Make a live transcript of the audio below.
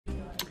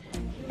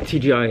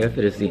TGIF,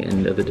 it is the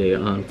end of the day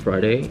on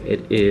Friday.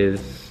 It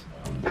is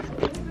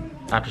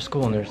after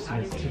school and there's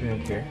students tutoring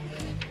here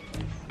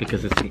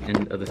because it's the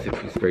end of the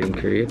 6-week grading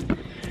period.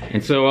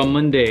 And so on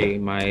Monday,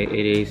 my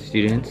 8A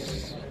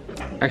students,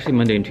 actually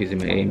Monday and Tuesday,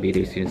 my A and B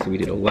day students, we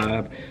did a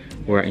lab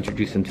where I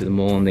introduced them to the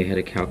mole and they had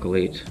to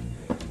calculate.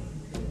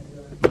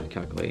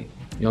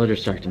 Y'all are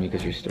distracting me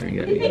because you're staring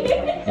at me.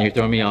 And you're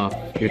throwing me off.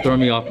 You're throwing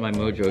me off my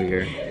mojo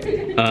here.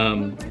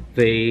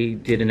 They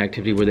did an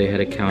activity where they had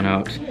to count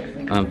out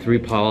 3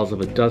 piles of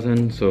a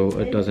dozen, so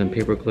a dozen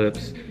paper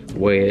clips,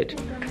 weigh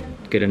it,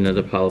 get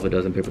another pile of a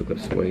dozen paper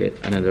clips, weigh it,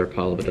 another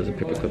pile of a dozen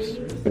paper clips,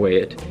 weigh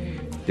it.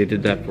 They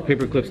did that for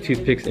paper clips,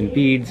 toothpicks, and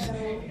beads.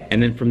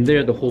 And then from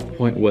there, the whole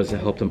point was to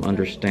help them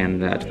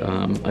understand that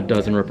a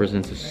dozen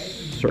represents a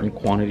certain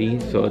quantity,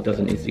 so a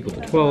dozen is equal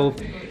to 12,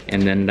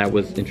 and then that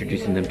was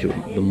introducing them to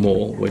the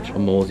mole, which a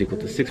mole is equal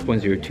to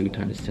 6.02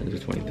 times 10 to the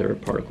 23rd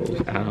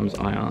particles, atoms,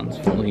 ions,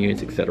 formula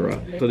units, etc.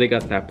 So they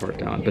got that part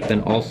down, but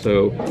then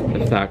also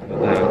the fact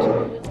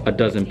that a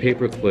dozen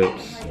paper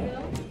clips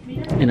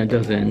and a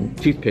dozen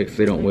toothpicks,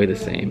 they don't weigh the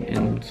same,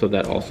 and so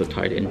that also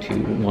tied into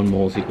 1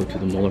 mole is equal to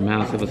the molar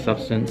mass of a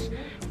substance,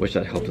 which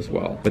that helped as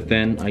well. But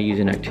then I used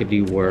an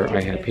activity where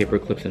I had paper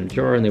clips in a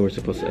jar and they were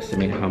supposed to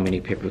estimate how many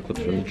paper clips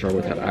were in the jar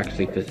without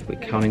actually physically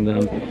counting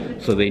them.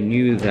 So they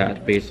knew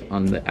that based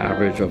on the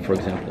average of, for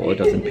example, a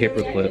dozen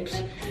paper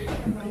clips,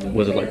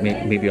 was it like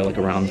maybe like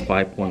around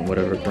 5 point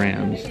whatever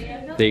grams,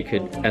 they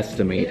could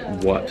estimate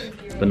what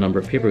the number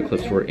of paper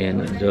clips were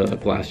in the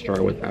glass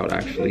jar without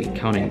actually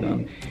counting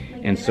them.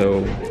 And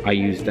so I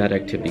used that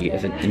activity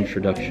as an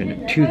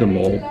introduction to the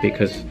mole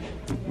because,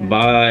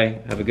 bye,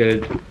 have a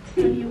good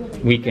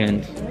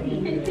weekend.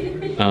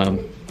 I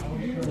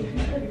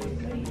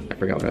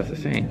forgot what I was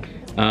saying.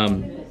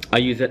 I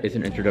use that as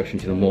an introduction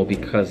to the mole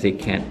because they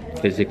can't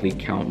physically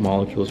count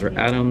molecules or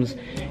atoms,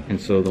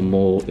 and so the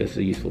mole is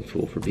a useful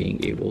tool for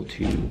being able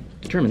to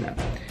determine that.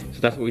 So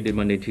that's what we did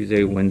Monday,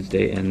 Tuesday,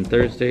 Wednesday, and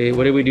Thursday.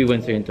 What did we do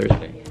Wednesday and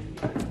Thursday?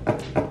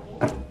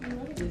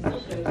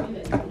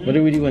 What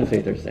did we do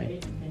Wednesday, Thursday?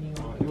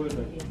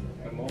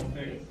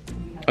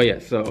 Oh yeah,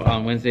 so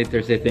on Wednesday,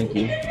 Thursday, thank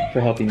you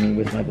for helping me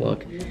with my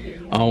blog.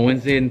 On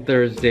Wednesday and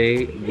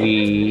Thursday,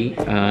 we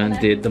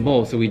did the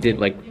mole, so we did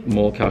like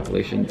mole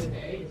calculations.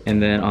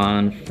 And then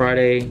on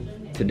Friday,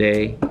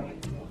 today,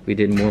 we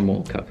did more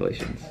mole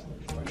calculations.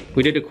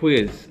 We did a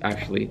quiz,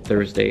 actually,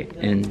 Thursday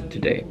and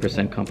today,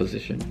 percent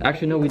composition.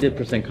 Actually, no, we did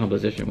percent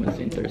composition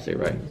Wednesday and Thursday,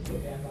 right?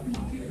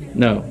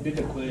 No. We did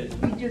the quiz.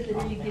 We just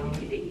literally did it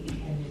today.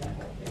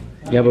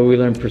 Yeah, but we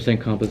learned percent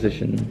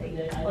composition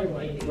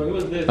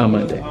on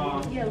Monday.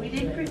 Yeah, we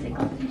did percent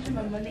composition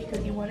on Monday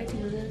because you wanted to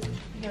do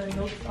the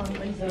notes on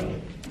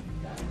Wednesday.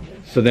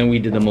 So then we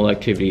did the mole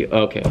activity.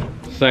 Okay.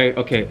 Sorry,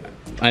 okay.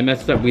 I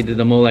messed up. We did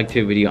the mole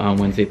activity on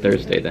Wednesday,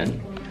 Thursday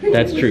then.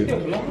 That's true.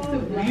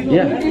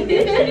 Yeah.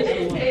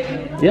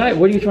 Yeah,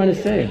 what are you trying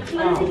to say?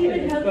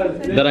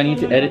 That I need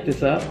to edit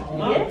this up?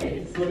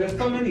 Yes. So there's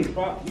so many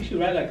spots. You should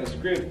write like a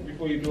script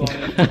before you do all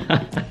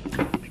that.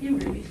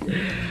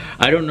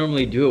 I don't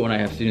normally do it when I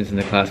have students in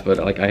the class, but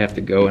like I have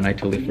to go and I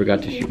totally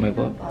forgot to shoot my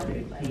vlog.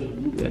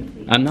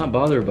 I'm not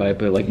bothered by it,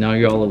 but like now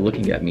you're all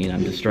looking at me and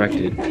I'm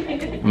distracted.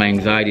 My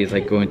anxiety is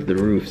like going through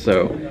the roof,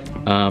 so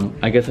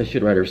I guess I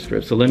should write a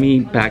script. So let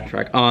me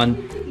backtrack.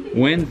 On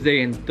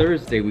Wednesday and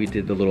Thursday we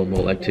did the little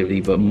mole activity,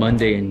 but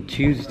Monday and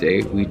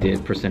Tuesday we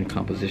did percent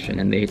composition,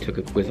 and they took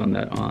a quiz on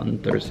that on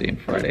Thursday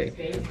and Friday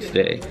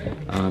today.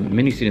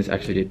 Many students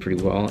actually did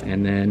pretty well,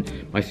 and then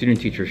my student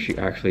teacher, she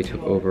actually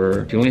took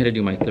over. She only had to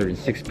do my 3rd and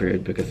 6th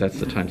period because that's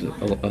the times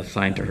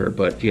assigned to her,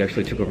 but she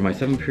actually took over my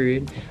 7th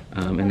period,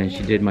 and then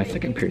she did my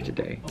 2nd period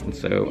today, and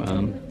so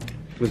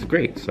it was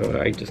great.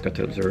 So I just got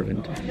to observe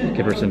and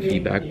give her some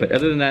feedback. But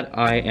other than that,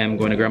 I am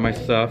going to grab my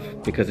stuff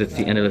because it's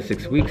the end of the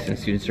 6 weeks and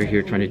students are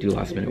here trying to do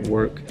last minute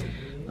work.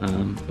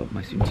 But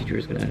my student teacher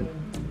is going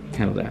to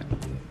handle that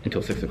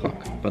until 6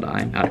 o'clock. But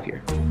I'm out of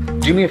here.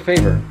 Do me a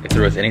favor, if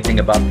there was anything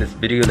about this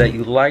video that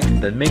you liked,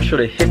 then make sure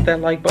to hit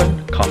that like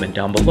button, comment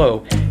down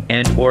below,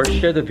 and or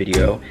share the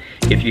video.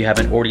 If you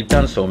haven't already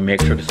done so,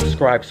 make sure to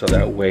subscribe so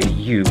that way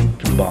you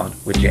can bond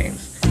with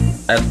James.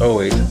 As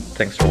always,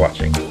 thanks for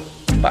watching.